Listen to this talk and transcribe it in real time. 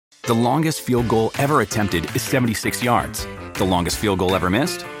The longest field goal ever attempted is 76 yards. The longest field goal ever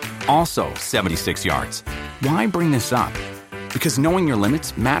missed? Also 76 yards. Why bring this up? Because knowing your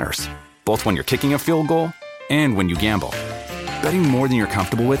limits matters, both when you're kicking a field goal and when you gamble. Betting more than you're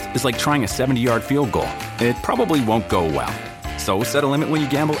comfortable with is like trying a 70-yard field goal. It probably won't go well. So set a limit when you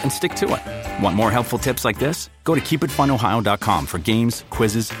gamble and stick to it. Want more helpful tips like this? Go to keepitfunohio.com for games,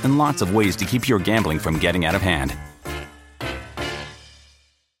 quizzes, and lots of ways to keep your gambling from getting out of hand.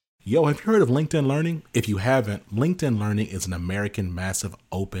 Yo, have you heard of LinkedIn Learning? If you haven't, LinkedIn Learning is an American massive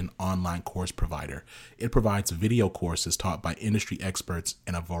open online course provider. It provides video courses taught by industry experts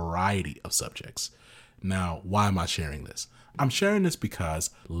in a variety of subjects. Now, why am I sharing this? I'm sharing this because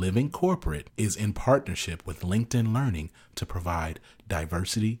Living Corporate is in partnership with LinkedIn Learning to provide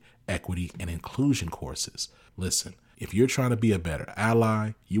diversity, equity, and inclusion courses. Listen, if you're trying to be a better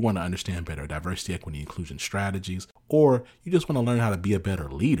ally, you want to understand better diversity, equity, inclusion strategies, or you just want to learn how to be a better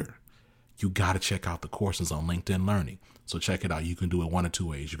leader, you got to check out the courses on LinkedIn Learning. So check it out. You can do it one of two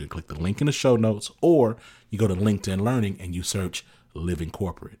ways. You can click the link in the show notes, or you go to LinkedIn Learning and you search Living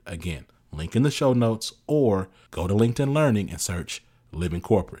Corporate. Again, link in the show notes, or go to LinkedIn Learning and search Living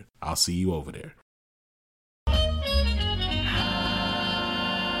Corporate. I'll see you over there.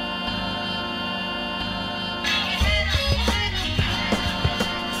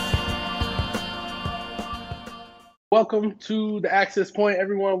 Welcome to the Access Point,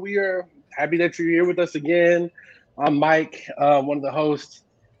 everyone. We are happy that you're here with us again. I'm Mike, one of the hosts.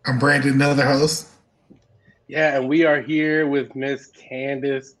 I'm Brandon, another host. Yeah, and we are here with Miss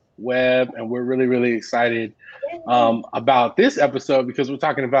Candace Webb, and we're really, really excited about this episode because we're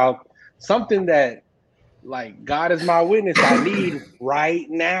talking about something that, like, God is my witness, I need right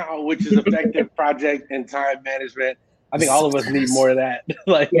now, which is effective project and time management. I think all of us need more of that,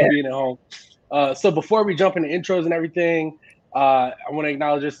 being at home. So before we jump into intros and everything, I want to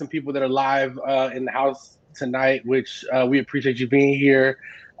acknowledge just some people that are live in the house tonight, which we appreciate you being here.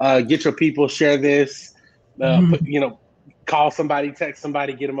 Get your people, share this, call somebody, text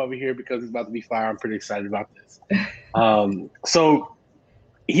somebody, get them over here because it's about to be fire. I'm pretty excited about this. So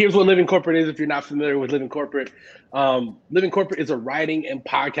here's what Living Corporate is. If you're not familiar with Living Corporate, Living Corporate is a writing and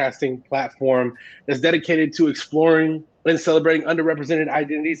podcasting platform that's dedicated to exploring and celebrating underrepresented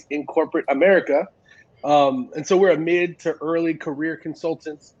identities in corporate America. And so we're a mid to early career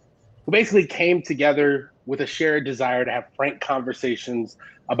consultants who basically came together with a shared desire to have frank conversations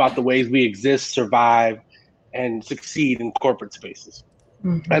about the ways we exist, survive, and succeed in corporate spaces.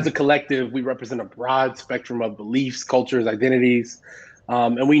 Mm-hmm. As a collective, we represent a broad spectrum of beliefs, cultures, identities,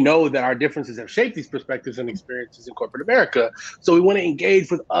 and we know that our differences have shaped these perspectives and experiences in corporate America. So we want to engage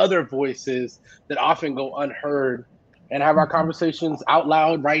with other voices that often go unheard and have our conversations out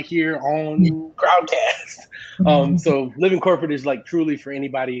loud right here on Crowdcast. So Living Corporate is like truly for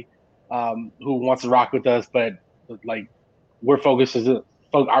anybody who wants to rock with us, but like we're focusing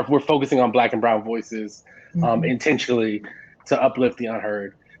on Black and brown voices intentionally to uplift the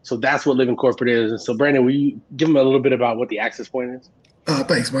unheard. So that's what Living Corporate is. And so Brandon, will you give them a little bit about what the Access Point is?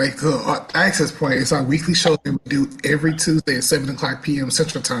 Thanks, Mike. So Access Point is our weekly show that we do every Tuesday at 7 o'clock p.m.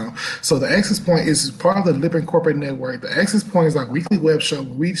 Central Time. So the Access Point is part of the Living Corporate Network. The Access Point is our weekly web show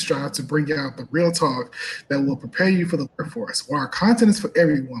where we strive to bring out the real talk that will prepare you for the workforce. While our content is for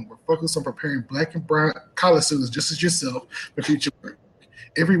everyone, we're focused on preparing Black and brown college students, just as yourself, for future work.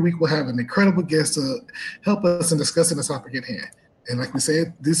 Every week we'll have an incredible guest to help us in discussing the topic at hand. And like we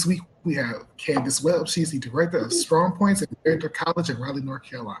said, this week we have Candace Webb. She's the director of Strong Points at Merritt College in Raleigh, North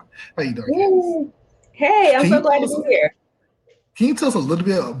Carolina. How you doing, Candace? Hey, I'm so glad to be here. Can you tell us a little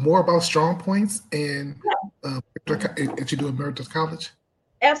bit more about Strong Points and that you do at Meredith College?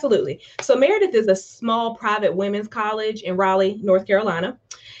 Absolutely. So Meredith is a small private women's college in Raleigh, North Carolina.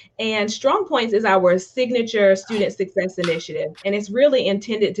 And Strong Points is our signature student success initiative. And it's really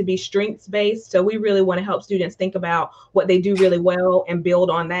intended to be strengths-based. So we really want to help students think about what they do really well and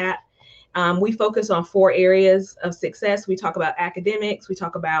build on that. We focus on 4 areas of success. We talk about academics, we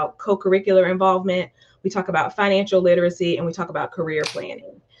talk about co-curricular involvement, we talk about financial literacy, and we talk about career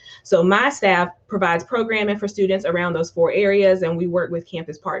planning. So my staff provides programming for students around those 4 areas, and we work with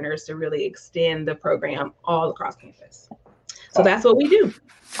campus partners to really extend the program all across campus. So that's what we do.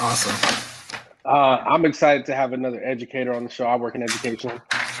 Awesome. I'm excited to have another educator on the show. I work in education.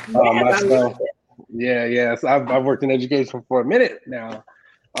 Yes, Yes, I've worked in education for a minute now.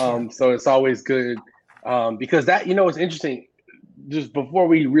 So it's always good because that, it's interesting. Just before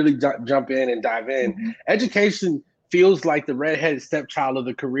we really jump in and dive in, education feels like the redheaded stepchild of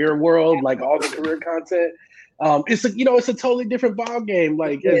the career world, like all the career content. It's a totally different ball game,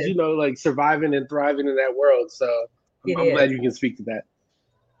 like surviving and thriving in that world. So I'm glad you can speak to that.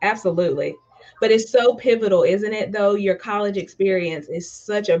 Absolutely. But it's so pivotal, isn't it, though? Your college experience is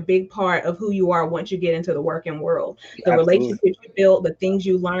such a big part of who you are once you get into the working world. The Absolutely. relationships you build, the things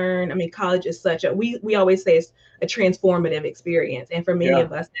you learn. I mean, college is such a, we always say it's a transformative experience. And for many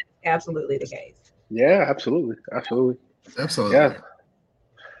of us, that's absolutely the case. Yeah, absolutely. Absolutely. Absolutely. Yeah.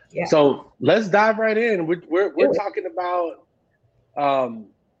 Yeah. So let's dive right in. We're talking about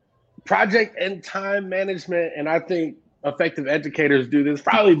project and time management, and I think effective educators do this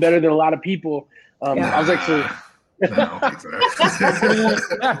probably better than a lot of people. I was actually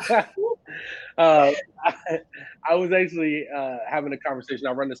I was actually having a conversation.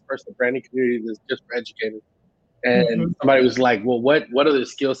 I run this personal branding community that's just for educators, and somebody was like, "Well, what other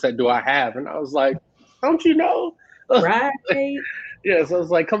skill set do I have?" And I was like, "Don't you know?" Right. Yeah, so it's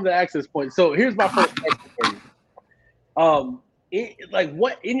like, come to access point. So here's my first question for you.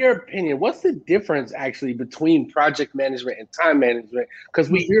 What, in your opinion, what's the difference actually between project management and time management? Because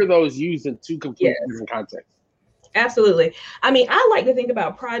we hear those used in two completely different contexts. Absolutely. I mean, I like to think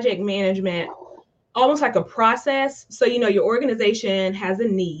about project management almost like a process. So, your organization has a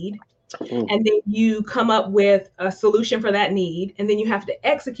need, and then you come up with a solution for that need, and then you have to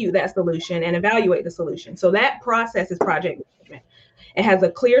execute that solution and evaluate the solution. So that process is project management. It has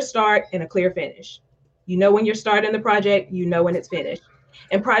a clear start and a clear finish. You know when you're starting the project, you know when it's finished.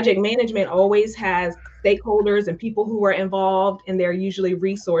 And project management always has stakeholders and people who are involved, and they're usually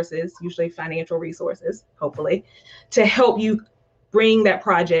resources, usually financial resources, hopefully, to help you bring that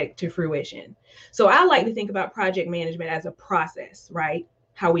project to fruition. So I like to think about project management as a process, right?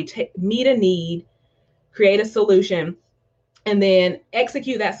 How we meet a need, create a solution, and then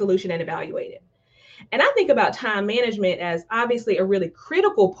execute that solution and evaluate it. And I think about time management as obviously a really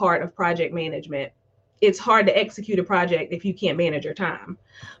critical part of project management. It's hard to execute a project if you can't manage your time.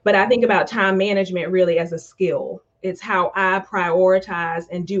 But I think about time management really as a skill. It's how I prioritize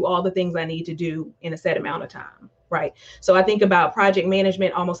and do all the things I need to do in a set amount of time, right? So I think about project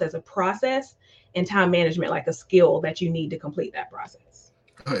management almost as a process, and time management like a skill that you need to complete that process.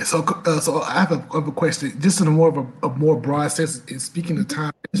 Okay, so I have a question, just in a more of a more broad sense. In speaking of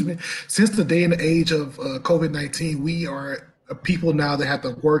time management, since the day and the age of COVID-19, we are people now that have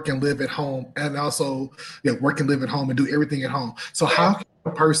to work and live at home, and also work and live at home and do everything at home. So how can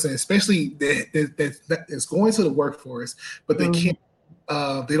a person, especially that is going to the workforce, but they can't,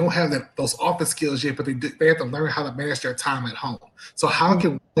 they don't have those office skills yet, but they have to learn how to manage their time at home. So how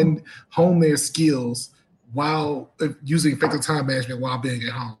can one hone their skills while using effective time management while being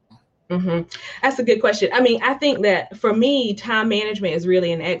at home? That's a good question. I mean, I think that for me, time management is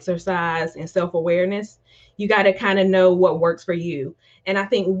really an exercise in self-awareness. You got to kind of know what works for you. And I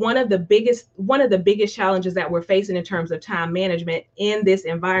think one of the biggest challenges that we're facing in terms of time management in this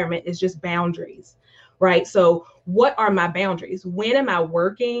environment is just boundaries, right? So what are my boundaries? When am I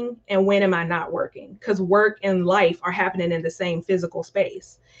working and when am I not working? Because work and life are happening in the same physical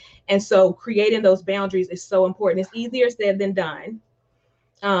space. And so creating those boundaries is so important. It's easier said than done.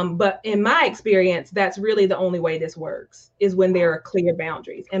 But in my experience, that's really the only way this works, is when there are clear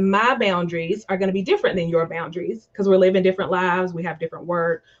boundaries. And my boundaries are going to be different than your boundaries because we're living different lives. We have different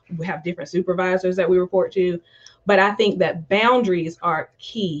work. We have different supervisors that we report to. But I think that boundaries are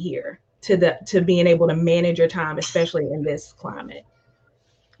key here to being able to manage your time, especially in this climate.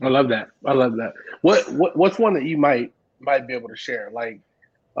 I love that. What's one that you might be able to share? Like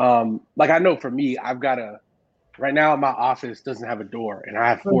I know for me, right now my office doesn't have a door, and I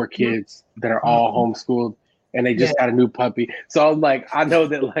have 4 kids that are all homeschooled, and they just got a new puppy. So I'm like, I know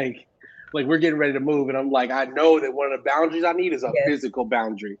that like we're getting ready to move, and I'm like, I know that one of the boundaries I need is a physical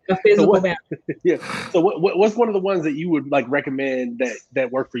boundary. A physical boundary. Yeah. So what's one of the ones that you would like recommend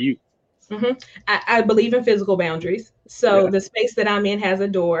that work for you? I believe in physical boundaries. So the space that I'm in has a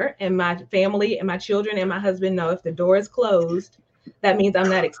door, and my family and my children and my husband know if the door is closed, that means I'm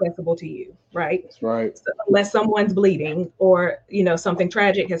not accessible to you, right? That's right. So unless someone's bleeding or, something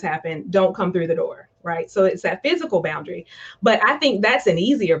tragic has happened, don't come through the door, right? So it's that physical boundary. But I think that's an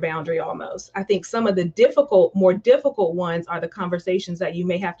easier boundary almost. I think some of the more difficult ones are the conversations that you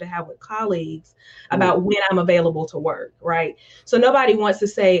may have to have with colleagues about when I'm available to work, right? So nobody wants to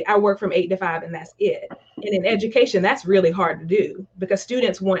say, I work from 8 to 5 and that's it. And in education, that's really hard to do because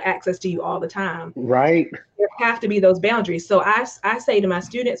students want access to you all the time. Right. There have to be those boundaries. So I say to my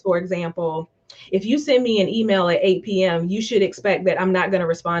students, for example, if you send me an email at 8 p.m., you should expect that I'm not going to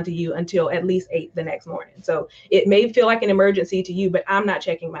respond to you until at least 8 the next morning. So it may feel like an emergency to you, but I'm not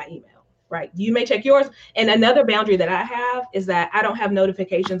checking my email, right? You may check yours. And another boundary that I have is that I don't have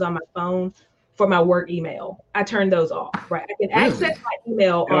notifications on my phone for my work email. I turn those off, right? I can access my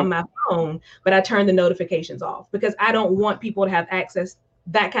email on my phone, but I turn the notifications off because I don't want people to have access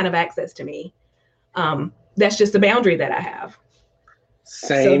that kind of access to me. That's just a boundary that I have.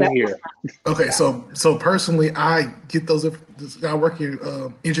 Same here. Okay, so personally, I get those. I work in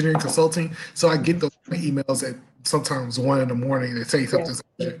engineering consulting, so I get those emails at sometimes 1 a.m. They say something,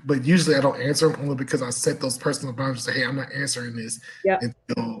 but usually I don't answer them only because I set those personal boundaries. Say, hey, I'm not answering this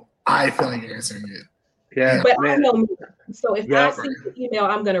until I feel like answering it. Yeah, but I know me. So if I see the email,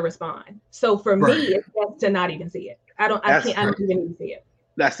 I'm going to respond. So for me, it's best to not even see it. I don't even need to see it.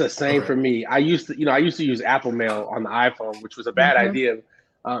 That's the same for me. I used to use Apple Mail on the iPhone, which was a bad idea.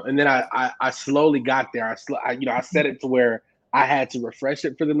 And then I slowly got there. I set it to where I had to refresh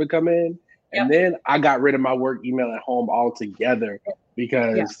it for them to come in. And then I got rid of my work email at home altogether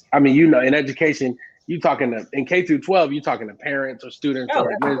because I mean, in education, in K through 12, you're talking to parents or students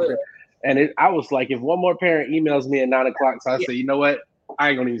or administrators. And I was like, if one more parent emails me at 9 o'clock, so I say, you know what? I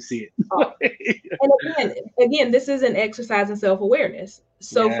ain't gonna even see it. And again, this is an exercise in self-awareness.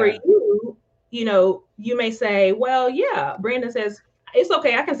 So for you, you may say, well, yeah, Brandon says, it's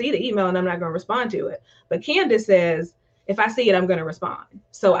okay, I can see the email and I'm not gonna respond to it. But Candace says, if I see it, I'm gonna respond.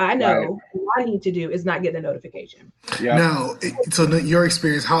 So I know what I need to do is not get the notification. Yeah. Now, so your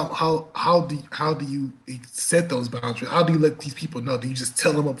experience, how do you set those boundaries? How do you let these people know? Do you just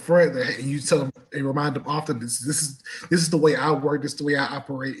tell them up front and you tell them and remind them often this is the way I work, this is the way I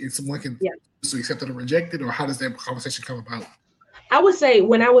operate, and someone can accept it or reject it, or how does that conversation come about? I would say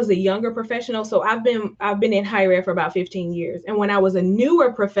when I was a younger professional, so I've been in higher ed for about 15 years. And when I was a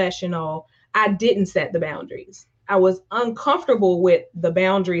newer professional, I didn't set the boundaries. I was uncomfortable with the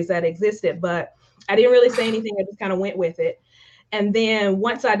boundaries that existed, but I didn't really say anything. I just kind of went with it. And then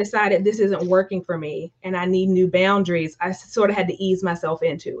once I decided this isn't working for me and I need new boundaries, I sort of had to ease myself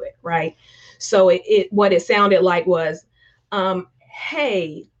into it, right? So what it sounded like was,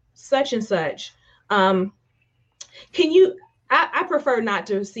 hey, such and such, can you, I prefer not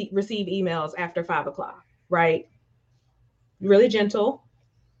to receive emails after 5 o'clock, right? Really gentle,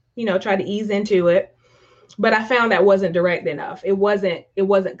 try to ease into it. But I found that wasn't direct enough. It wasn't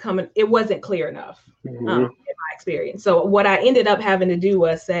clear enough in my experience. So what I ended up having to do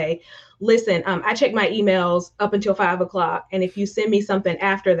was say, listen, I check my emails up until 5 o'clock. And if you send me something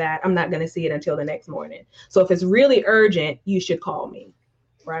after that, I'm not going to see it until the next morning. So if it's really urgent, you should call me,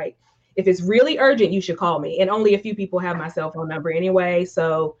 right? If it's really urgent, you should call me. And only a few people have my cell phone number anyway.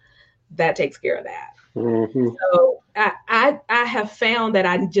 So that takes care of that. Mm-hmm. So I have found that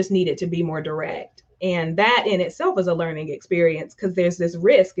I just needed to be more direct. And that in itself is a learning experience because there's this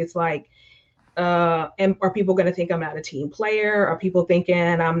risk. It's like, and are people going to think I'm not a team player? Are people thinking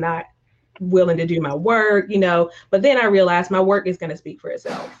I'm not willing to do my work? But then I realized my work is going to speak for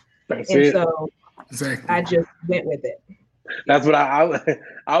itself. So I just went with it. That's what I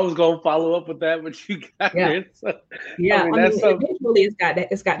was going to follow up with that, but you got it. So, eventually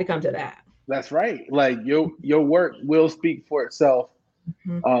it's got to come to that. That's right. Like your work will speak for itself.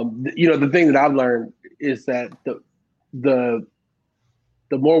 Mm-hmm. The thing that I've learned is that the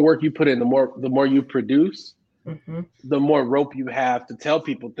more work you put in, the more you produce, the more rope you have to tell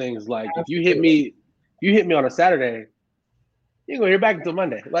people things like, if you hit me on a Saturday, you ain't gonna hear back until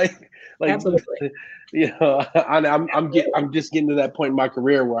Monday. Like absolutely. I'm just getting to that point in my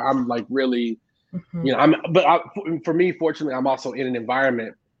career where I'm like really, for me, fortunately, I'm also in an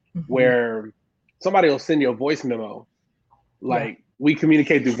environment where somebody will send you a voice memo, we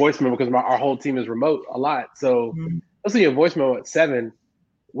communicate through voice memo because our whole team is remote a lot. So I'll send you a voice memo at 7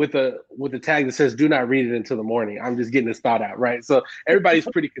 with a tag that says, do not read it until the morning. I'm just getting this thought out, right? So everybody's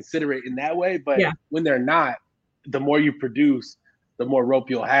pretty considerate in that way, but when they're not, the more you produce, the more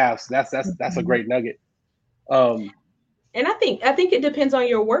rope you'll have. So that's a great nugget. And I think it depends on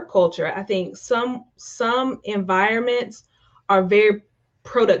your work culture. I think some environments are very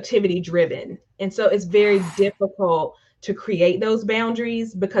productivity driven. And so it's very difficult to create those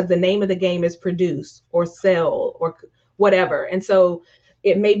boundaries because the name of the game is produce or sell or whatever. And so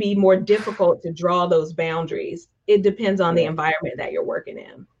it may be more difficult to draw those boundaries. It depends on the environment that you're working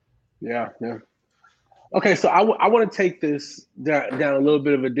in. Yeah. Okay, so I want to take this down a little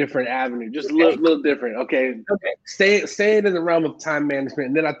bit of a different avenue, just a little different. Okay. Staying in the realm of time management,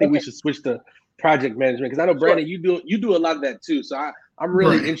 and then I think we should switch to project management because I know Brandon, you do a lot of that too. So I'm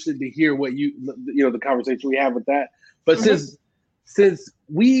really interested to hear what the conversation we have with that. But since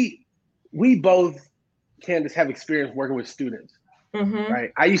we both, Candace, have experience working with students,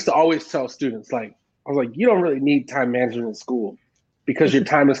 right? I used to always tell students, I was like, you don't really need time management in school because your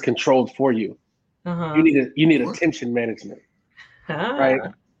time is controlled for you. You need attention management, right?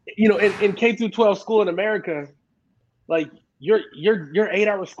 In K through 12 school in America, your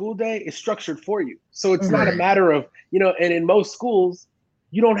 8-hour school day is structured for you. So it's not a matter of, and in most schools,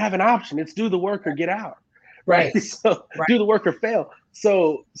 you don't have an option. It's do the work or get out. Right. Right. So do the work or fail.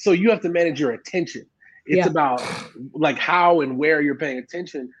 So you have to manage your attention. It's about like how and where you're paying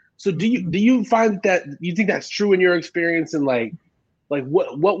attention. So do you find that you think that's true in your experience, and like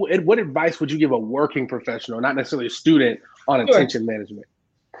what advice would you give a working professional, not necessarily a student, on attention management?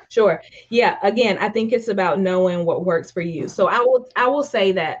 Sure. Yeah. Again, I think it's about knowing what works for you. So I will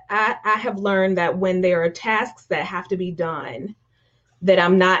say that I have learned that when there are tasks that have to be done that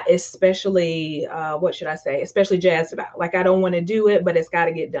I'm not especially, especially jazzed about, like I don't want to do it, but it's got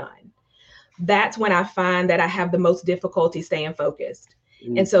to get done. That's when I find that I have the most difficulty staying focused.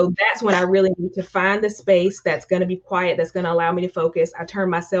 And so that's when I really need to find the space that's going to be quiet, that's going to allow me to focus. I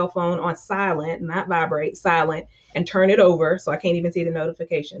turn my cell phone on silent, not vibrate, silent, and turn it over so I can't even see the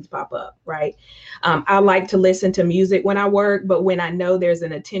notifications pop up, right? I like to listen to music when I work, but when I know there's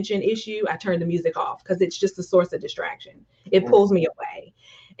an attention issue, I turn the music off because it's just a source of distraction. It pulls me away.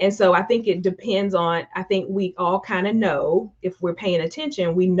 And so I think it depends on, I think we all kind of know, if we're paying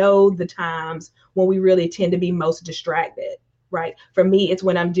attention, we know the times when we really tend to be most distracted. Right. For me, it's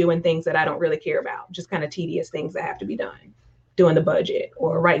when I'm doing things that I don't really care about, just kind of tedious things that have to be done, doing the budget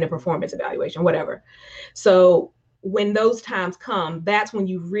or writing a performance evaluation, whatever. So when those times come, that's when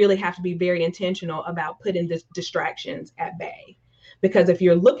you really have to be very intentional about putting the distractions at bay. Because if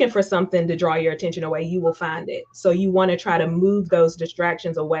you're looking for something to draw your attention away, you will find it. So you want to try to move those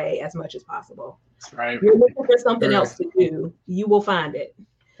distractions away as much as possible. Right. You're looking for something else to do, you will find it.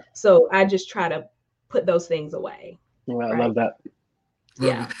 So I just try to put those things away. Well, I love that.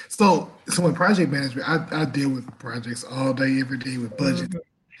 Yeah. So in project management, I deal with projects all day, every day with budget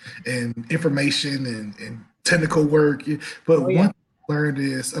and information and technical work. But one thing I learned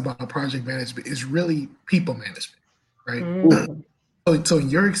is about project management is really people management, right? So in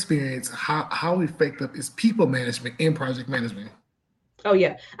your experience, how effective is people management in project management? Oh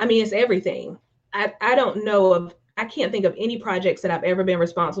yeah. I mean, it's everything. I don't know of, I can't think of any projects that I've ever been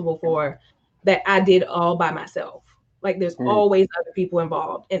responsible for that I did all by myself. Like there's always other people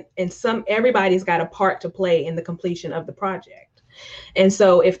involved, and everybody's got a part to play in the completion of the project. And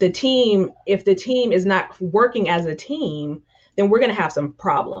so if the team is not working as a team, then we're going to have some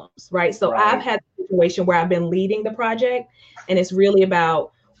problems, right? So I've had a situation where I've been leading the project, and it's really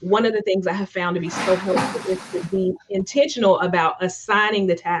about, one of the things I have found to be so helpful is to be intentional about assigning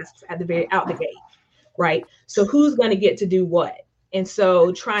the tasks at the out the gate, right? So who's going to get to do what? And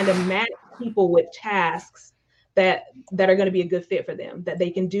so trying to match people with tasks that are going to be a good fit for them, that they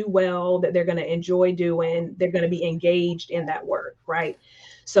can do well, that they're going to enjoy doing, they're going to be engaged in that work, right?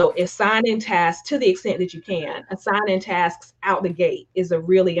 So assigning tasks to the extent that you can, assigning tasks out the gate is a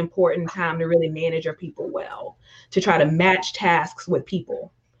really important time to really manage your people well, to try to match tasks with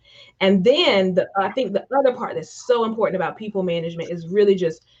people. And then I think the other part that's so important about people management is really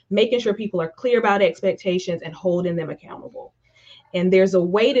just making sure people are clear about expectations and holding them accountable. And there's a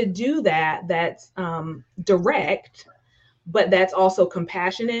way to do that that's direct, but that's also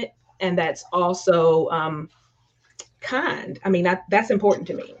compassionate, and that's also kind. I mean, that's important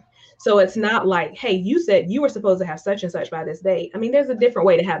to me. So it's not like, hey, you said you were supposed to have such and such by this date. I mean, there's a different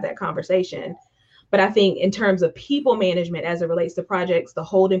way to have that conversation. But I think in terms of people management, as it relates to projects, the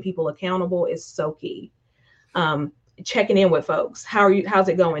holding people accountable is so key. Checking in with folks. How's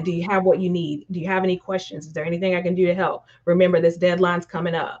it going? Do you have what you need? Do you have any questions? Is there anything I can do to help? Remember, this deadline's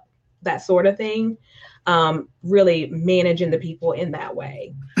coming up. That sort of thing. Really managing the people in that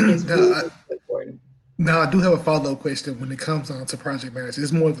way is really important. Now, I do have a follow-up question when it comes on to project management.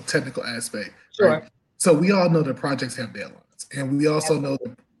 It's more of the technical aspect. Sure. Right? So we all know that projects have deadlines, and we also know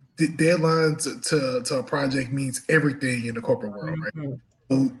that the deadlines to a project means everything in the corporate world, right?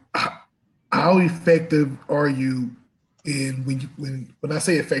 So how effective are you when I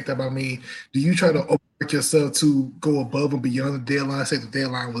say effective, I mean, do you try to overwork yourself to go above and beyond the deadline? Say the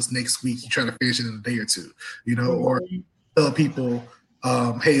deadline was next week, you try to finish it in a day or two, or tell people,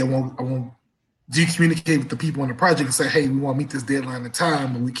 hey, I want. Do you communicate with the people on the project and say, hey, we want to meet this deadline in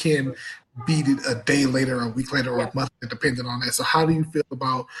time, and we can beat it a day later, or a week later, or a month, depending on that? So how do you feel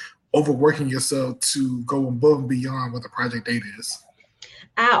about overworking yourself to go above and beyond what the project date is?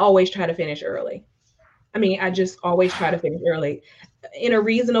 I always try to finish early. I mean, I just always try to finish early in a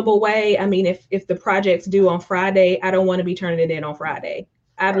reasonable way. I mean, if the project's due on Friday, I don't want to be turning it in on Friday.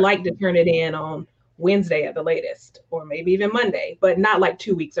 I'd like to turn it in on Wednesday at the latest, or maybe even Monday, but not like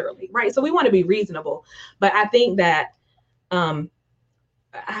 2 weeks early, right? So we want to be reasonable. But I think that I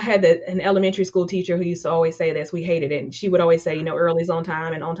had an elementary school teacher who used to always say this. We hated it. And she would always say, early's on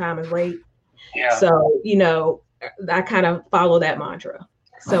time and on time is late. Yeah. So, I kind of follow that mantra.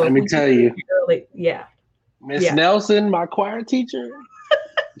 So let me tell you, early, Miss Nelson, my choir teacher,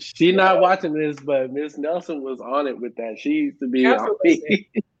 She not watching this, but Miss Nelson was on it with that. She used to be on Absolutely.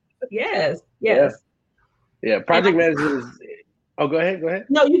 me. Yes. Yeah. Project management is. Oh, go ahead.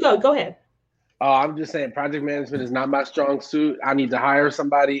 No, you go ahead. Oh, I'm just saying, project management is not my strong suit. I need to hire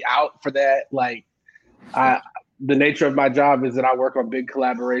somebody out for that. Like, the nature of my job is that I work on big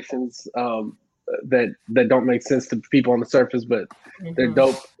collaborations that don't make sense to people on the surface, but they're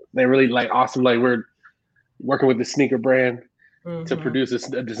dope. They're really like awesome. Like, we're working with the sneaker brand to produce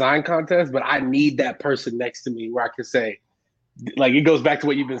a design contest, but I need that person next to me where I can say, like, it goes back to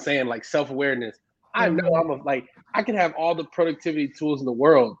what you've been saying, like self-awareness. I know I can have all the productivity tools in the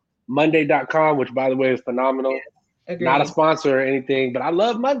world. Monday.com, which by the way is phenomenal. Agreed. Not a sponsor or anything, but I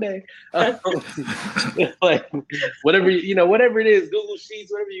love Monday. Like, whatever it is, Google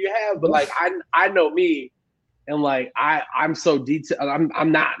Sheets, whatever you have. But like, I know me, and like I'm so detailed.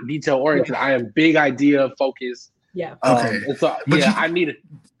 I'm not detail oriented. I am big idea focused. Yeah. And so I need it.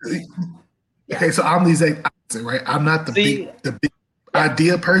 Okay, so I'm the exact opposite, right? I'm not the big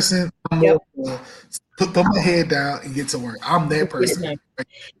idea person. I'm more put my head down and get to work. I'm that person. Right?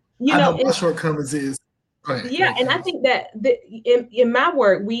 I know my shortcomings is. And I think that in my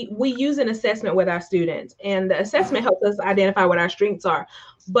work, we use an assessment with our students, and the assessment helps us identify what our strengths are.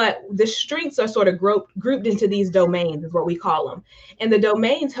 But the strengths are sort of grouped into these domains, is what we call them. And the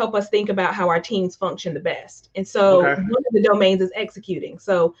domains help us think about how our teams function the best. And so one of the domains is executing.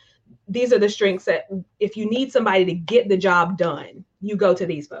 So these are the strengths that if you need somebody to get the job done, you go to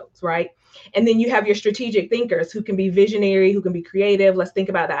these folks, right? And then you have your strategic thinkers who can be visionary, who can be creative. Let's think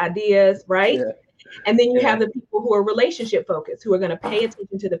about the ideas, right? Yeah. And then you have the people who are relationship focused, who are going to pay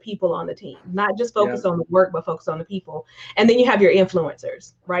attention to the people on the team, not just focus on the work, but focus on the people. And then you have your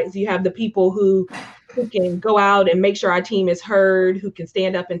influencers, right? So you have the people who can go out and make sure our team is heard, who can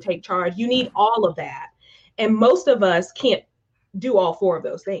stand up and take charge. You need all of that. And most of us can't do all four of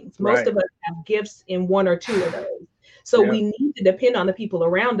those things. Most of us have gifts in one or two of those. So we need to depend on the people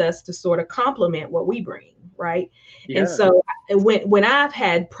around us to sort of complement what we bring, right? And so when I've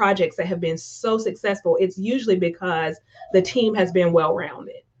had projects that have been so successful, it's usually because the team has been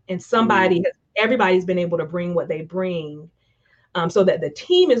well-rounded and everybody's been able to bring what they bring, so that the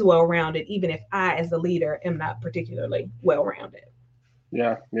team is well-rounded, even if I, as the leader, am not particularly well-rounded.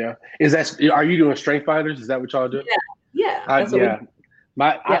 Yeah. Are you doing strength finders? Is that what y'all do? Yeah.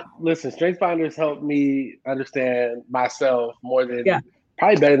 Listen, strength finders help me understand myself more than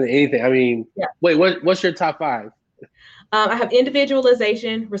probably better than anything. I mean, wait, what's your top 5? I have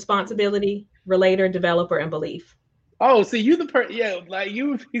individualization, responsibility, relator, developer, and belief. Oh, see, you the person. Yeah, like you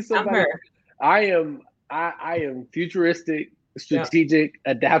would be somebody. I am futuristic, strategic,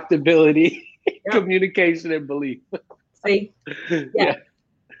 adaptability, communication, and belief. See, yeah.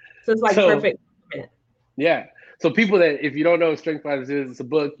 So it's like perfect. Yeah. So people that, if you don't know what Strength Finders is, it's a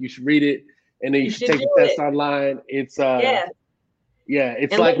book. You should read it, and then you should take a test online. It's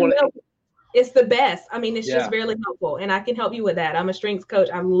it's like one. It's the best. I mean, it's just really helpful, and I can help you with that. I'm a strengths coach.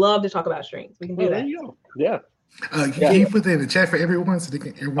 I love to talk about strengths. We can do that. There you go. Yeah. Can you put that in the chat for everyone so they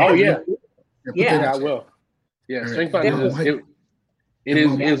can? I will. Yeah, Strength Finders. It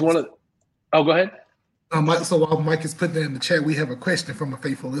is one of. Oh, go ahead. So while Mike is putting that in the chat, we have a question from a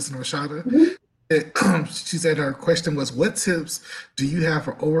faithful listener, Rashada. She said her question was, what tips do you have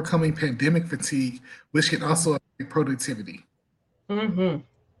for overcoming pandemic fatigue, which can also affect productivity?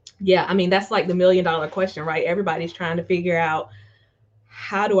 Yeah, I mean, that's like the $1 million question, right? Everybody's trying to figure out,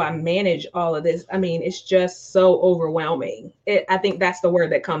 how do I manage all of this? I mean, it's just so overwhelming. I think that's the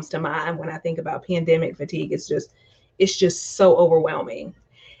word that comes to mind when I think about pandemic fatigue. It's just so overwhelming.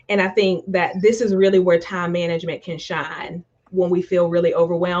 And I think that this is really where time management can shine. When we feel really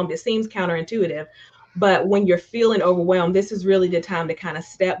overwhelmed, it seems counterintuitive, but when you're feeling overwhelmed, this is really the time to kind of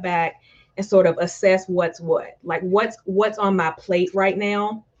step back and sort of assess what's on my plate right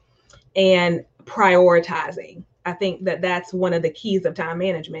now, and prioritizing. I think that that's one of the keys of time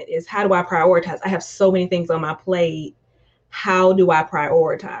management is, how do I prioritize? I have so many things on my plate. How do I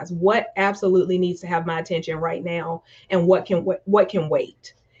prioritize? What absolutely needs to have my attention right now, and what can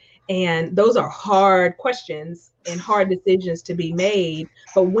wait? And those are hard questions and hard decisions to be made.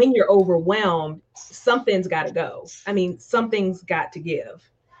 But when you're overwhelmed, something's got to go. I mean, something's got to give.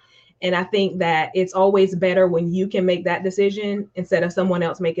 And I think that it's always better when you can make that decision instead of someone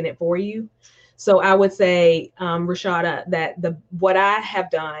else making it for you. So I would say, Rashada, that what I have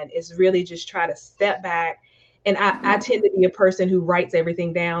done is really just try to step back. And I tend to be a person who writes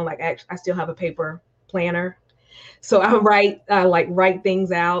everything down. Like, I still have a paper planner. So I write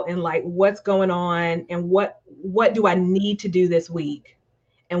things out, and like, what's going on, and what do I need to do this week,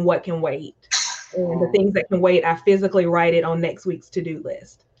 and what can wait. And the things that can wait, I physically write it on next week's to-do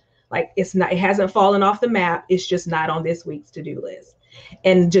list. Like it hasn't fallen off the map. It's just not on this week's to-do list.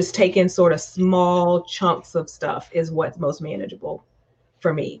 And just taking sort of small chunks of stuff is what's most manageable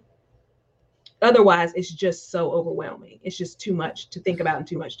for me. Otherwise, it's just so overwhelming. It's just too much to think about and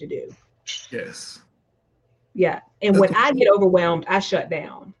too much to do. Yes. Yeah. And when I get overwhelmed, I shut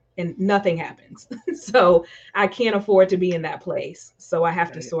down and nothing happens. So I can't afford to be in that place. So I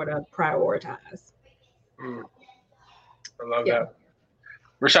have to sort of prioritize. I love that.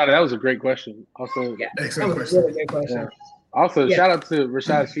 Rashada, that was a great question. Also, excellent question. Really great question. Yeah. Also, shout out to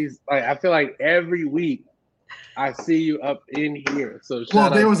Rashada. She's like, I feel like every week I see you up in here. So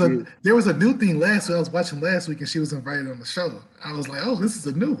there was a new thing last week. I was watching last week and she was invited on the show. I was like, oh, this is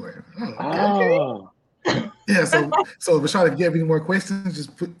a new one. Oh, okay. Yeah, so Rashada, if you have any more questions,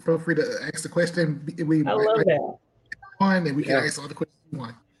 just feel free to ask the question. I love that. And we can ask all the questions you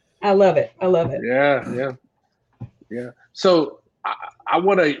want. I love it. Yeah. So I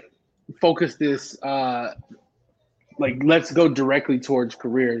want to focus this, let's go directly towards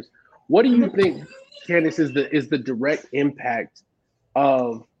careers. What do you think, Candace, is the direct impact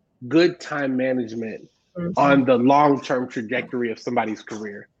of good time management on the long-term trajectory of somebody's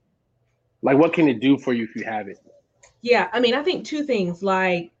career? Like, what can it do for you if you have it? Yeah, I mean, I think two things.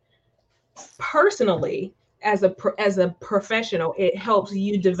 Like, personally, as a professional, it helps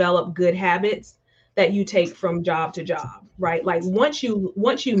you develop good habits that you take from job to job, right? Like once you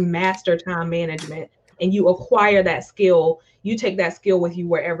master time management and you acquire that skill, you take that skill with you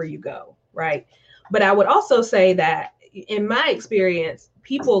wherever you go, right? But I would also say that in my experience,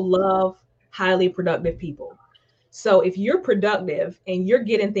 people love highly productive people. So if you're productive and you're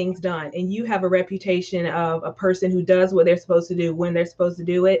getting things done and you have a reputation of a person who does what they're supposed to do when they're supposed to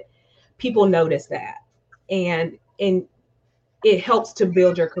do it, people notice that. And it helps to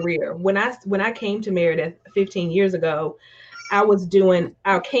build your career. When I came to Meredith 15 years ago, I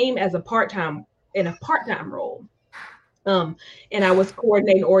came as a part-time role. And I was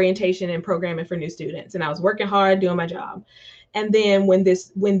coordinating orientation and programming for new students, and I was working hard doing my job. And then when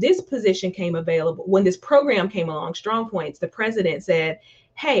this position came available, when this program came along, Strong Points, the president said,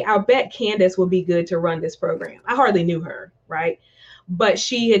 hey, I bet Candace would be good to run this program. I hardly knew her, right? But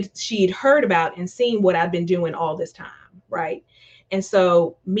she'd heard about and seen what I've been doing all this time, right? And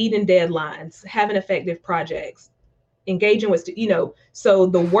so meeting deadlines, having effective projects, engaging with, so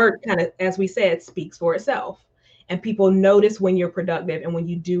the work kind of, as we said, speaks for itself. And people notice when you're productive and when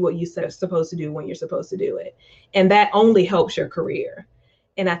you do what you're supposed to do when you're supposed to do it. And that only helps your career.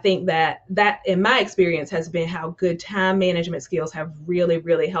 And I think that in my experience has been how good time management skills have really,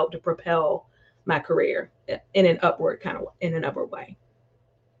 really helped to propel my career in an upward way.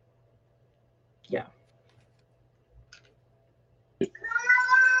 Yeah.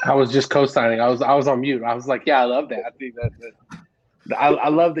 I was just co-signing. I was on mute. I was like, yeah, I love that. I think that I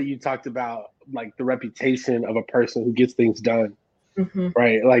love that you talked about like the reputation of a person who gets things done,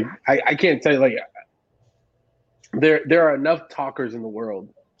 right? Like I can't tell you, like there are enough talkers in the world,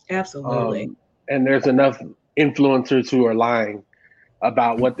 absolutely, and there's enough influencers who are lying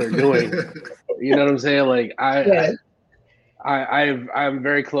about what they're doing. You know what I'm saying? Like I'm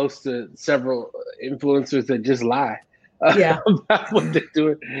very close to several influencers that just lie. About what they're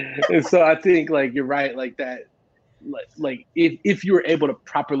doing. And so I think like you're right, like that, like if you're able to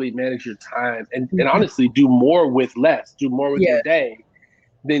properly manage your time and honestly do more with less, do more with your day,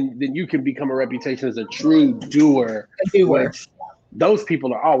 then you can become a reputation as a true doer. Which those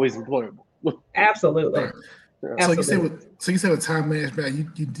people are always employable. Absolutely. Yeah. So you said with time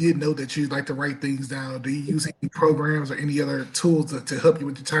management, you did know that you like to write things down. Do you use any programs or any other tools to help you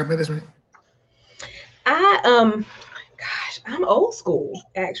with your time management? I'm old school,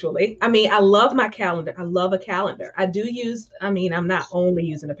 actually. I mean, I love my calendar. I love a calendar. I'm not only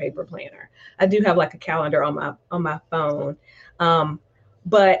using a paper planner. I do have like a calendar on my phone.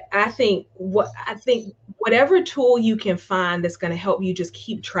 But I think whatever tool you can find that's going to help you just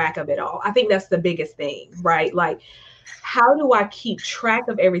keep track of it all. I think that's the biggest thing, right? Like, how do I keep track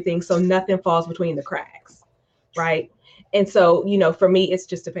of everything so nothing falls between the cracks, right? And so, for me, it's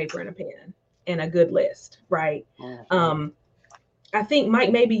just a paper and a pen and a good list, right? I think,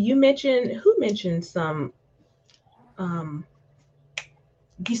 Mike, maybe who mentioned some,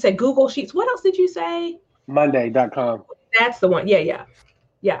 you said Google Sheets. What else did you say? Monday.com. That's the one. Yeah.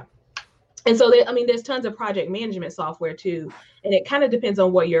 And so there's tons of project management software too. And it kind of depends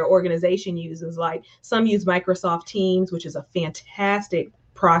on what your organization uses. Like some use Microsoft Teams, which is a fantastic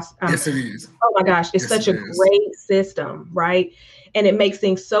process. Yes, it is. Oh my gosh, it's such a great system, right? And it makes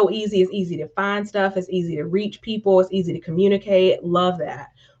things so easy. It's easy to find stuff. It's easy to reach people. It's easy to communicate. Love that.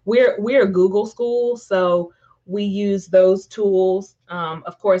 we're a Google school, so we use those tools.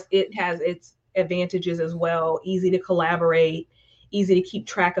 Of course, it has its advantages as well. Easy to collaborate, easy to keep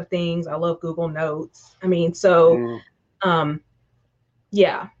track of things. I love Google Notes. I mean, so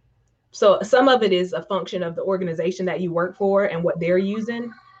yeah. So some of it is a function of the organization that you work for and what they're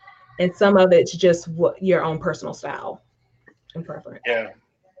using, and some of it's just what your own personal style and preference.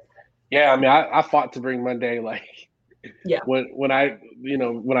 Yeah. I mean, I fought to bring Monday. Like, when I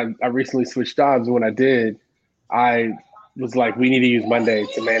recently switched jobs, when I did, I was like, we need to use Monday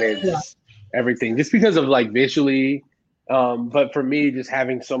to manage everything, just because of like visually. But for me, just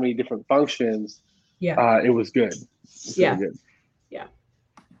having so many different functions, it was good. Really good.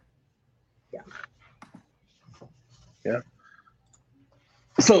 Yeah.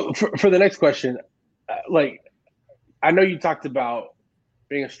 So for the next question, like, I know you talked about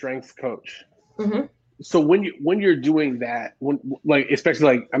being a strength coach. Mm-hmm. So when you're doing that, especially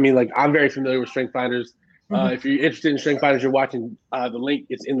like, I mean, like, I'm very familiar with Strength Finders. Mm-hmm. If you're interested in Strength Finders, you're watching the link.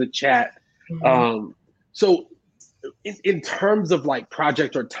 It's in the chat. Mm-hmm. So in terms of like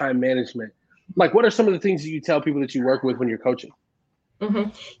project or time management, like, what are some of the things that you tell people that you work with when you're coaching?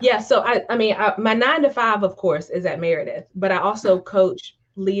 Mm-hmm. Yeah. So I mean, my 9 to 5, of course, is at Meredith, but I also coach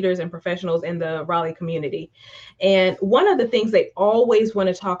leaders and professionals in the Raleigh community. And one of the things they always want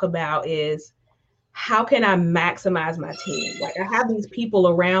to talk about is, how can I maximize my team? Like, I have these people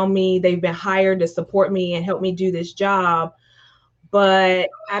around me, they've been hired to support me and help me do this job, but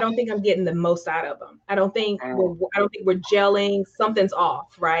I don't think I'm getting the most out of them. I don't think we're gelling. Something's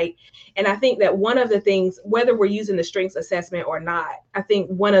off, right? And I think that one of the things, whether we're using the strengths assessment or not, I think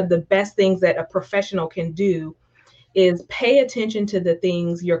one of the best things that a professional can do is pay attention to the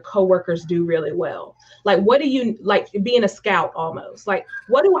things your coworkers do really well. Like, what do you like, being a scout almost? Like,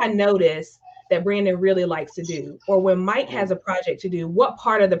 what do I notice that Brandon really likes to do? Or when Mike has a project to do, what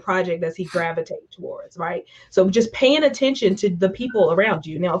part of the project does he gravitate towards, right? So just paying attention to the people around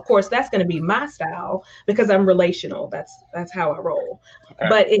you. Now, of course, that's going to be my style because I'm relational. That's how I roll. Okay.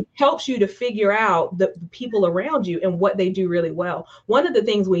 But it helps you to figure out the people around you and what they do really well. One of the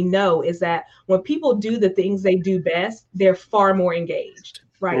things we know is that when people do the things they do best, they're far more engaged,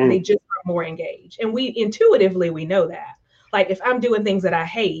 right? They just are more engaged. And we intuitively know that. Like, if I'm doing things that I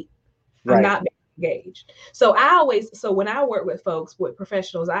hate, I'm not engaged. So when I work with folks, with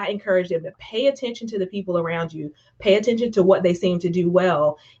professionals, I encourage them to pay attention to the people around you, pay attention to what they seem to do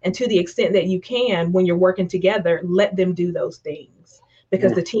well. And to the extent that you can, when you're working together, let them do those things,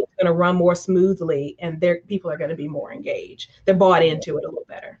 because the team's going to run more smoothly and people are going to be more engaged. They're bought into it a little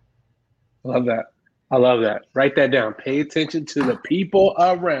better. I love that. Write that down. Pay attention to the people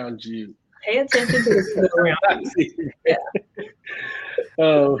around you. Pay attention to the people around you. Yeah.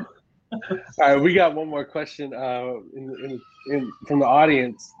 All right, we got one more question from the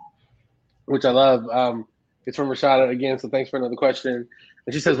audience, which I love. It's from Rashada again, so thanks for another question.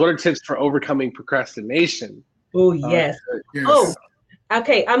 And she says, what are tips for overcoming procrastination? Oh, yes. Yes. Oh,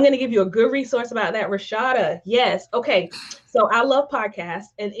 okay. I'm going to give you a good resource about that, Rashada. Yes. Okay. So I love podcasts,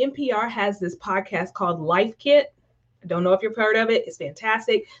 and NPR has this podcast called Life Kit. I don't know if you've heard of it. It's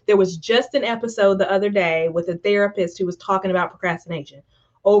fantastic. There was just an episode the other day with a therapist who was talking about procrastination.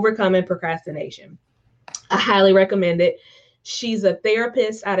 Overcoming procrastination. I highly recommend it. She's a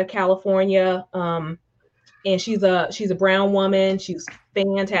therapist out of California, and she's a brown woman. She's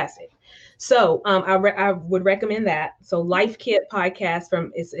fantastic. So I would recommend that. So Life Kit podcast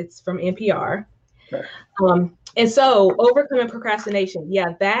it's from NPR. Okay. And so overcoming procrastination.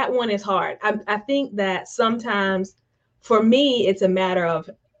 Yeah, that one is hard. I think that sometimes for me it's a matter of,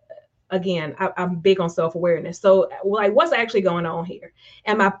 again, I'm big on self-awareness. So, like, what's actually going on here?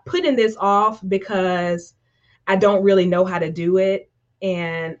 Am I putting this off because I don't really know how to do it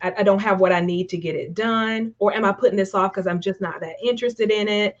and I don't have what I need to get it done? Or am I putting this off because I'm just not that interested in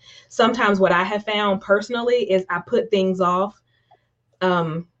it? Sometimes what I have found personally is I put things off,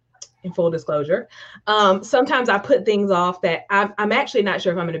 in full disclosure. Sometimes I put things off that I'm actually not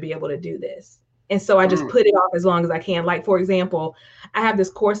sure if I'm going to be able to do this. And so I just put it off as long as I can. Like, for example, I have this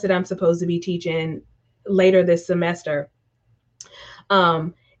course that I'm supposed to be teaching later this semester.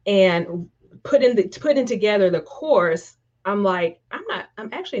 And putting together the course, I'm like,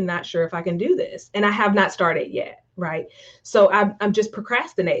 I'm actually not sure if I can do this. And I have not started yet, right? So I'm just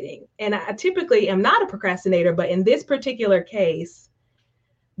procrastinating. And I typically am not a procrastinator, but in this particular case,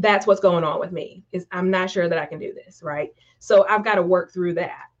 that's what's going on with me, is I'm not sure that I can do this, right? So I've got to work through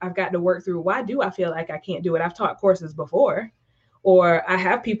that. I've got to work through, why do I feel like I can't do it? I've taught courses before, or I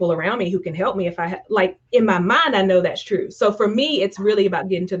have people around me who can help me if like, in my mind, I know that's true. So for me, it's really about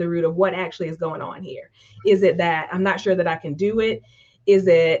getting to the root of what actually is going on here. Is it that I'm not sure that I can do it? Is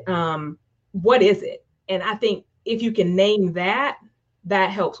it, what is it? And I think if you can name that,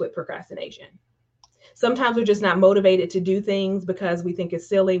 that helps with procrastination. Sometimes we're just not motivated to do things because we think it's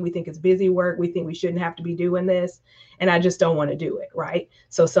silly. We think it's busy work. We think we shouldn't have to be doing this. And I just don't want to do it. Right.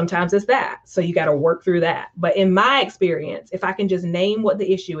 So sometimes it's that. So you got to work through that. But in my experience, if I can just name what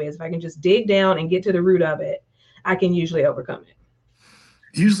the issue is, if I can just dig down and get to the root of it, I can usually overcome it.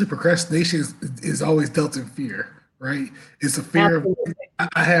 Usually procrastination is always dealt in fear, right? It's a fear. Absolutely.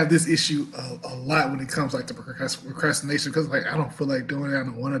 I have this issue a lot when it comes like to procrastination, because like I don't feel like doing it. I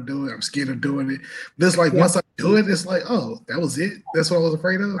don't want to do it. I'm scared of doing it. But it's like once I do it, it's like, oh, that was it. That's what I was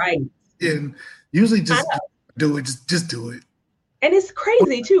afraid of. Right. And usually just do it. Just do it. And it's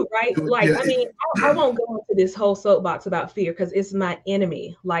crazy too, right? Like, I mean, I won't go into this whole soapbox about fear because it's my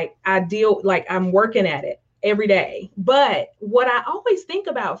enemy. Like I'm working at it every day. But what I always think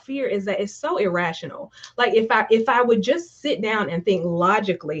about fear is that it's so irrational. Like if I would just sit down and think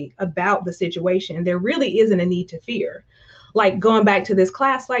logically about the situation, there really isn't a need to fear. Like going back to this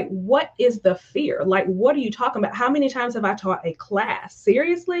class, like what is the fear? Like, what are you talking about? How many times have I taught a class?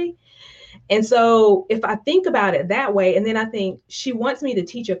 Seriously? And so if I think about it that way, and then I think she wants me to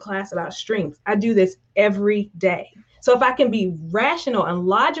teach a class about strengths, I do this every day. So if I can be rational and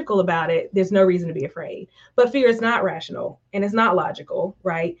logical about it, there's no reason to be afraid. But fear is not rational and it's not logical,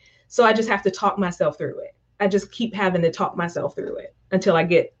 right? So I just have to talk myself through it. I just keep having to talk myself through it until I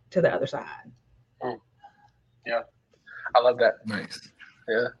get to the other side. Yeah, I love that. Nice.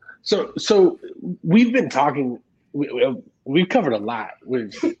 Yeah. So we've been talking. We've covered a lot.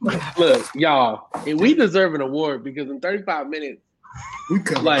 Look, y'all, and we deserve an award because in 35 minutes, we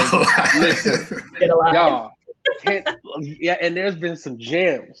covered listen, y'all. And there's been some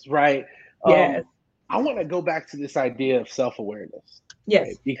gems, right? Yes. I want to go back to this idea of self-awareness. Yes.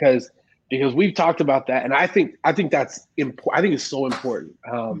 Right? Because we've talked about that, and I think that's important. I think it's so important.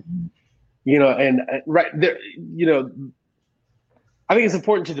 And right there, I think it's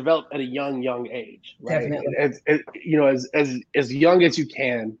important to develop at a young age, right? Definitely. As young as you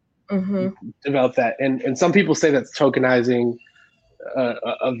can, develop that. And some people say that's tokenizing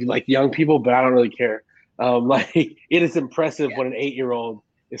of like young people, but I don't really care. Like it is impressive when an 8-year-old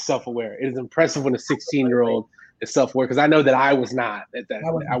is self-aware. It is impressive when a 16-year-old is self-aware, because I know that I was not at that.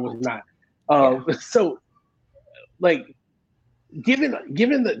 I was not. So, like, given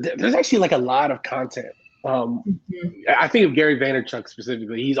there's actually like a lot of content. I think of Gary Vaynerchuk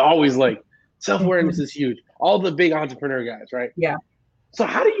specifically. He's always like, self-awareness is huge. All the big entrepreneur guys, right? Yeah. So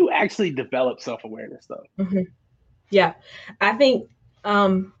how do you actually develop self-awareness though? Yeah, I think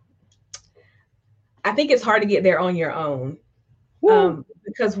it's hard to get there on your own.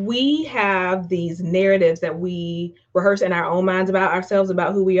 Because we have these narratives that we rehearse in our own minds about ourselves,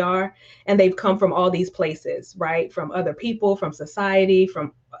 about who we are. And they've come from all these places, right? From other people, from society,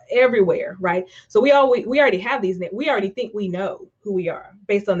 from everywhere, right? So we already have these, we already think we know who we are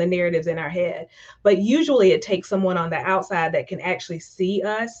based on the narratives in our head. But usually it takes someone on the outside that can actually see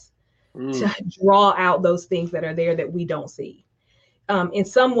us to draw out those things that are there that we don't see. In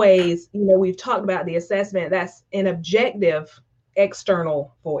some ways, we've talked about the assessment. That's an objective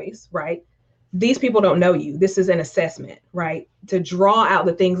external voice, right? These people don't know you. This is an assessment, right? To draw out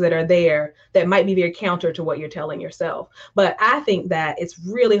the things that are there that might be very counter to what you're telling yourself. But I think that it's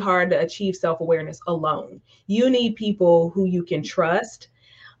really hard to achieve self-awareness alone. You need people who you can trust.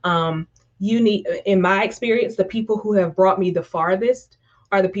 You need, in my experience, the people who have brought me the farthest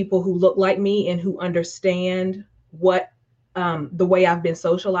are the people who look like me and who understand what the way I've been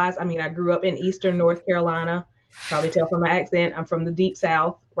socialized. I mean, I grew up in Eastern North Carolina. Probably tell from my accent, I'm from the deep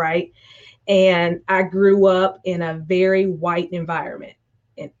South, right? And I grew up in a very white environment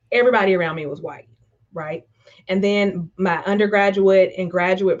and everybody around me was white, right? And then my undergraduate and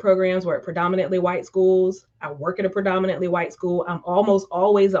graduate programs were at predominantly white schools. I work at a predominantly white school. I'm almost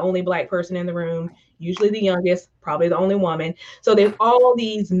always the only Black person in the room, usually the youngest, probably the only woman. So there's all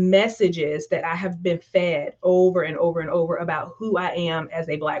these messages that I have been fed over and over and over about who I am as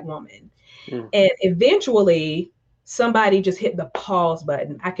a Black woman. And eventually somebody just hit the pause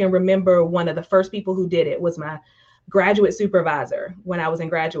button. I can remember one of the first people who did it was my graduate supervisor when I was in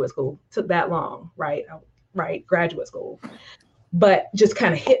graduate school. Took that long, right? Graduate school. But just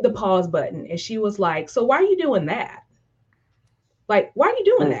kind of hit the pause button. And she was like, so why are you doing that? Like, why are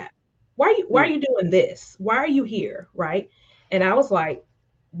you doing that? Why are you doing this? Why are you here? Right? And I was like,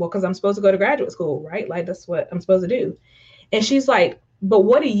 well, because I'm supposed to go to graduate school, right? Like, that's what I'm supposed to do. And she's like, but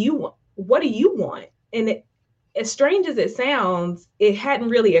what do you want? What do you want? And as strange as it sounds, it hadn't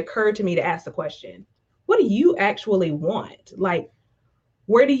really occurred to me to ask the question, what do you actually want? Like,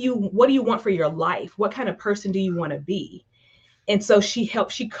 what do you want for your life? What kind of person do you want to be? And so she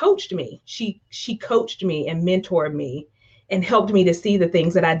coached me. She coached me and mentored me and helped me to see the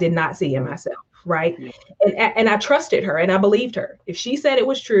things that I did not see in myself. Right. And I trusted her and I believed her. If she said it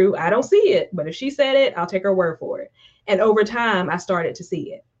was true, I don't see it, but if she said it, I'll take her word for it. And over time, I started to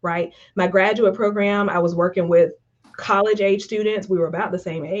see it. Right. My graduate program, I was working with college age students. We were about the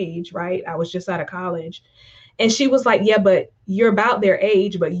same age. Right. I was just out of college. And she was like, yeah, but you're about their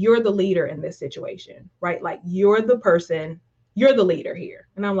age, but you're the leader in this situation. Right. Like you're the person, you're the leader here.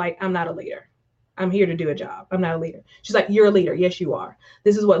 And I'm like, I'm not a leader. I'm here to do a job. I'm not a leader. She's like, you're a leader. Yes, you are.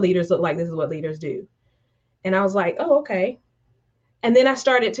 This is what leaders look like. This is what leaders do. And I was like, oh, okay. And then I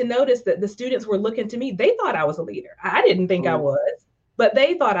started to notice that the students were looking to me. They thought I was a leader. I didn't think I was, but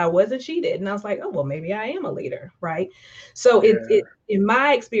they thought I was and she did. And I was like, oh, well, maybe I am a leader, right? So it in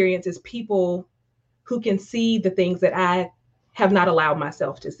my experience, is people who can see the things that I have not allowed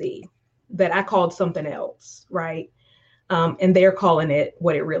myself to see, that I called something else, right? And they're calling it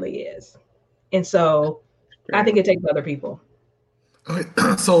what it really is. And so I think it takes other people. Okay.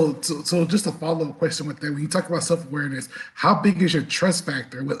 So just a follow-up question with that. When you talk about self-awareness, how big is your trust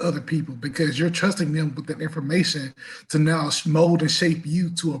factor with other people? Because you're trusting them with that information to now mold and shape you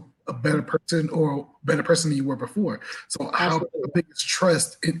to a better person or better person than you were before. So how big is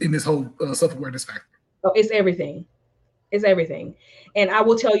trust in this whole self-awareness factor? Oh, it's everything. It's everything. And I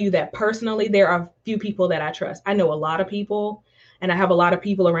will tell you that personally, there are a few people that I trust. I know a lot of people, and I have a lot of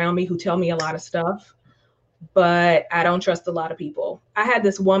people around me who tell me a lot of stuff, but I don't trust a lot of people. I had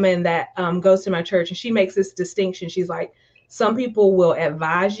this woman that goes to my church, and she makes this distinction. She's like, some people will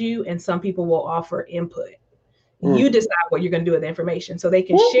advise you and some people will offer input. You decide what you're going to do with the information. So they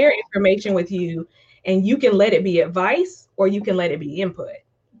can share information with you and you can let it be advice or you can let it be input.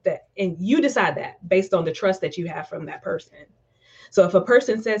 And you decide that based on the trust that you have from that person. So if a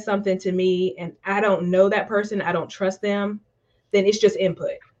person says something to me and I don't know that person, I don't trust them, then it's just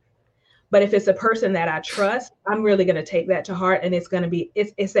input. But if it's a person that I trust, I'm really going to take that to heart, and it's going to be,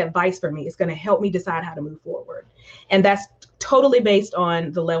 it's advice for me. It's going to help me decide how to move forward. And that's totally based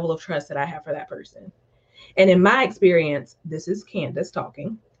on the level of trust that I have for that person. And in my experience, this is Candace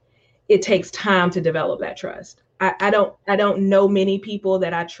talking, it takes time to develop that trust. I don't know many people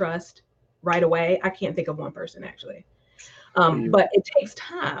that I trust right away. I can't think of one person actually. But it takes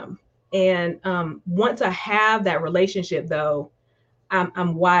time. And once I have that relationship though,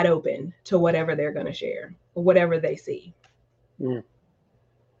 I'm wide open to whatever they're going to share or whatever they see.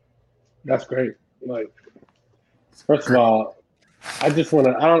 That's great. Like, first of all, I just want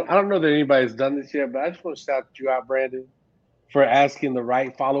to, I don't know that anybody's done this yet, but I just want to shout you out, Brandon, for asking the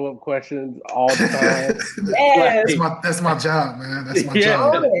right follow-up questions all the time. Yes. Like, that's my job, man. That's my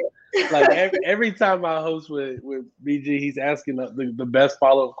job. Like every time I host with BG, he's asking the best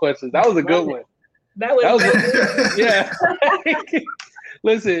follow-up questions. That was a good one. That was good. Yeah.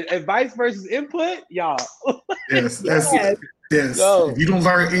 Listen, advice versus input, y'all. Yes. Yes. No. If you don't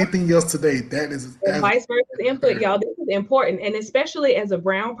learn anything else today, advice versus input, y'all. This is important. And especially as a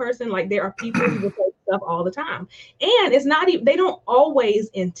brown person, like there are people who will say stuff all the time. And it's not even, they don't always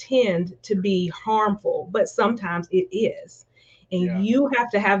intend to be harmful, but sometimes it is. And you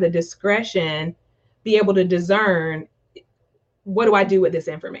have to have the discretion, be able to discern, what do I do with this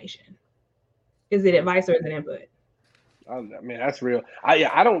information? Is it advice or is it input? I mean, that's real. I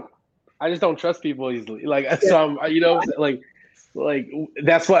just don't trust people easily. Like, so I'm, like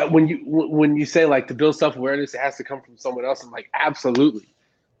that's what when you say like to build self-awareness, it has to come from someone else. I'm like, absolutely.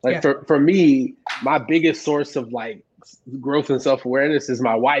 Like for me, my biggest source of like growth and self-awareness is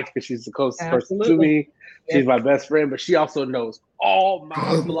my wife, because she's the closest person to me. She's my best friend, but she also knows all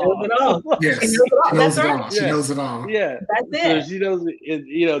my flaws. Yes, she knows it all. She knows it all. Yeah, that's it. So she knows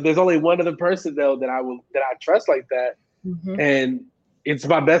it. There's only one other person though that I trust like that, and it's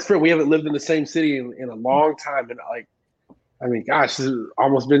my best friend. We haven't lived in the same city in a long time, and like, I mean, gosh, it's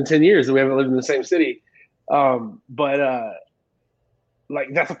almost been 10 years that we haven't lived in the same city. But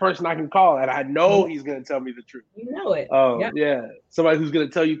like that's a person I can call, and I know he's going to tell me the truth. You know it. Yeah. Somebody who's going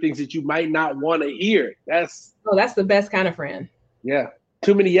to tell you things that you might not want to hear. That's the best kind of friend. Yeah.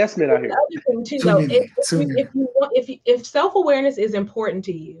 Too many yes men out here. If self-awareness is important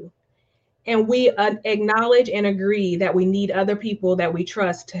to you, and we acknowledge and agree that we need other people that we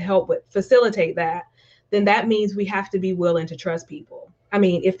trust to help facilitate that, then that means we have to be willing to trust people. I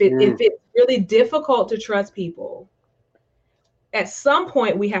mean, if it's really difficult to trust people, at some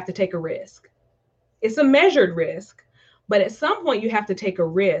point we have to take a risk. It's a measured risk, but at some point you have to take a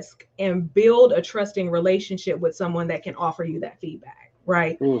risk and build a trusting relationship with someone that can offer you that feedback,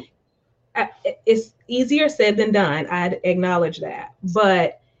 right? It's easier said than done. I'd acknowledge that.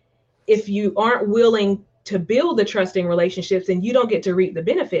 But if you aren't willing to build the trusting relationships, and you don't get to reap the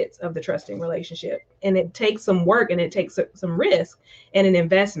benefits of the trusting relationship. And it takes some work, and it takes some risk and an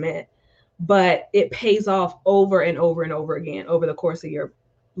investment, but it pays off over and over and over again over the course of your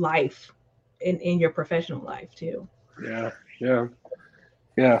life, in your professional life too. Yeah.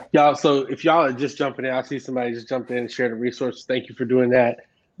 Y'all, so if y'all are just jumping in, I see somebody just jumped in and shared the resources. Thank you for doing that.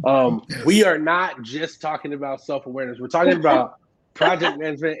 Yes. We are not just talking about self-awareness. We're talking about project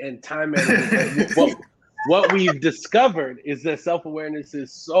management and time management. What we've discovered is that self-awareness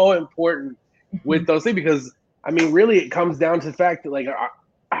is so important with those things, because I mean, really, it comes down to the fact that, like,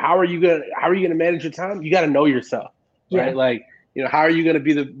 how are you gonna manage your time? You got to know yourself, right? Yeah. Like, you know, how are you going to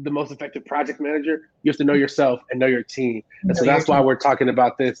be the most effective project manager? You have to know yourself and know your team. And so that's why we're talking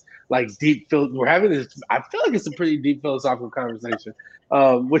about this, like, we're having this, I feel like it's a pretty deep philosophical conversation,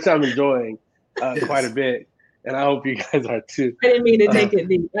 which I'm enjoying quite a bit. And I hope you guys are too. I didn't mean to take it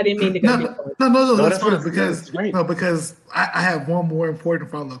deep. I didn't mean to go deep. No, that's fine, because I have one more important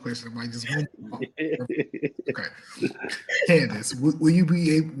follow-up question. Like, just one. Okay, Candace, would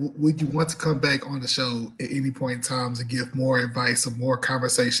you want to come back on the show at any point in time to give more advice or more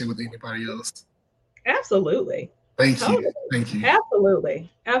conversation with anybody else? Absolutely. Thank you.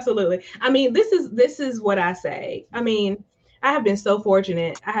 Absolutely. I mean, this is what I say. I mean, I have been so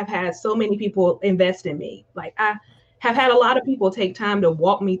fortunate. I have had so many people invest in me. Like, I have had a lot of people take time to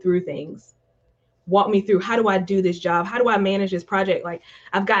walk me through things, walk me through, how do I do this job? How do I manage this project? Like,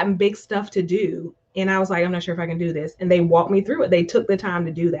 I've gotten big stuff to do, and I was like, I'm not sure if I can do this. And they walked me through it. They took the time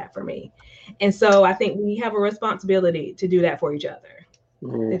to do that for me. And so I think we have a responsibility to do that for each other.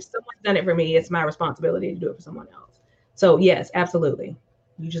 Mm-hmm. If someone's done it for me, it's my responsibility to do it for someone else. So yes, absolutely.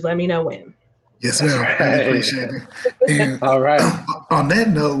 You just let me know when. Yes, ma'am. I really appreciate it. And all right. On that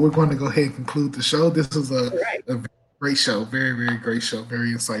note, we're going to go ahead and conclude the show. This was a great show. Very, very great show.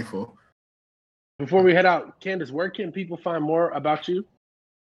 Very insightful. Before we head out, Candace, where can people find more about you?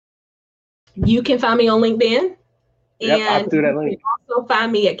 You can find me on LinkedIn. Yep, and I'll do that link. You can also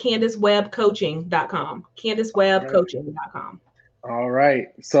find me at CandaceWebbCoaching.com. CandaceWebbCoaching.com. All right.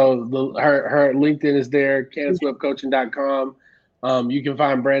 So her LinkedIn is there, CandaceWebbCoaching.com. You can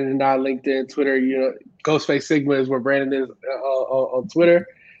find Brandon and I on LinkedIn, Twitter. You know, Ghostface Sigma is where Brandon is on Twitter.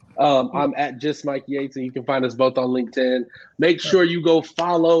 I'm at just Mike Yates, and you can find us both on LinkedIn. Make sure you go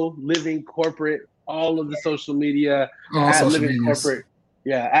follow Living Corporate, all of the social media at Living Corporate.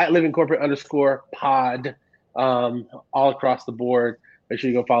 Yeah, at Living Corporate _pod, all across the board. Make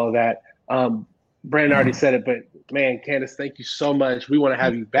sure you go follow that. Brandon already said it, but man, Candace, thank you so much. We want to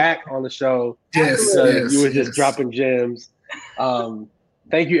have you back on the show. Yes, you were just dropping gems.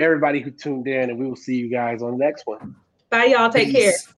 Thank you, everybody who tuned in, and we will see you guys on the next one. Bye, y'all. Take care.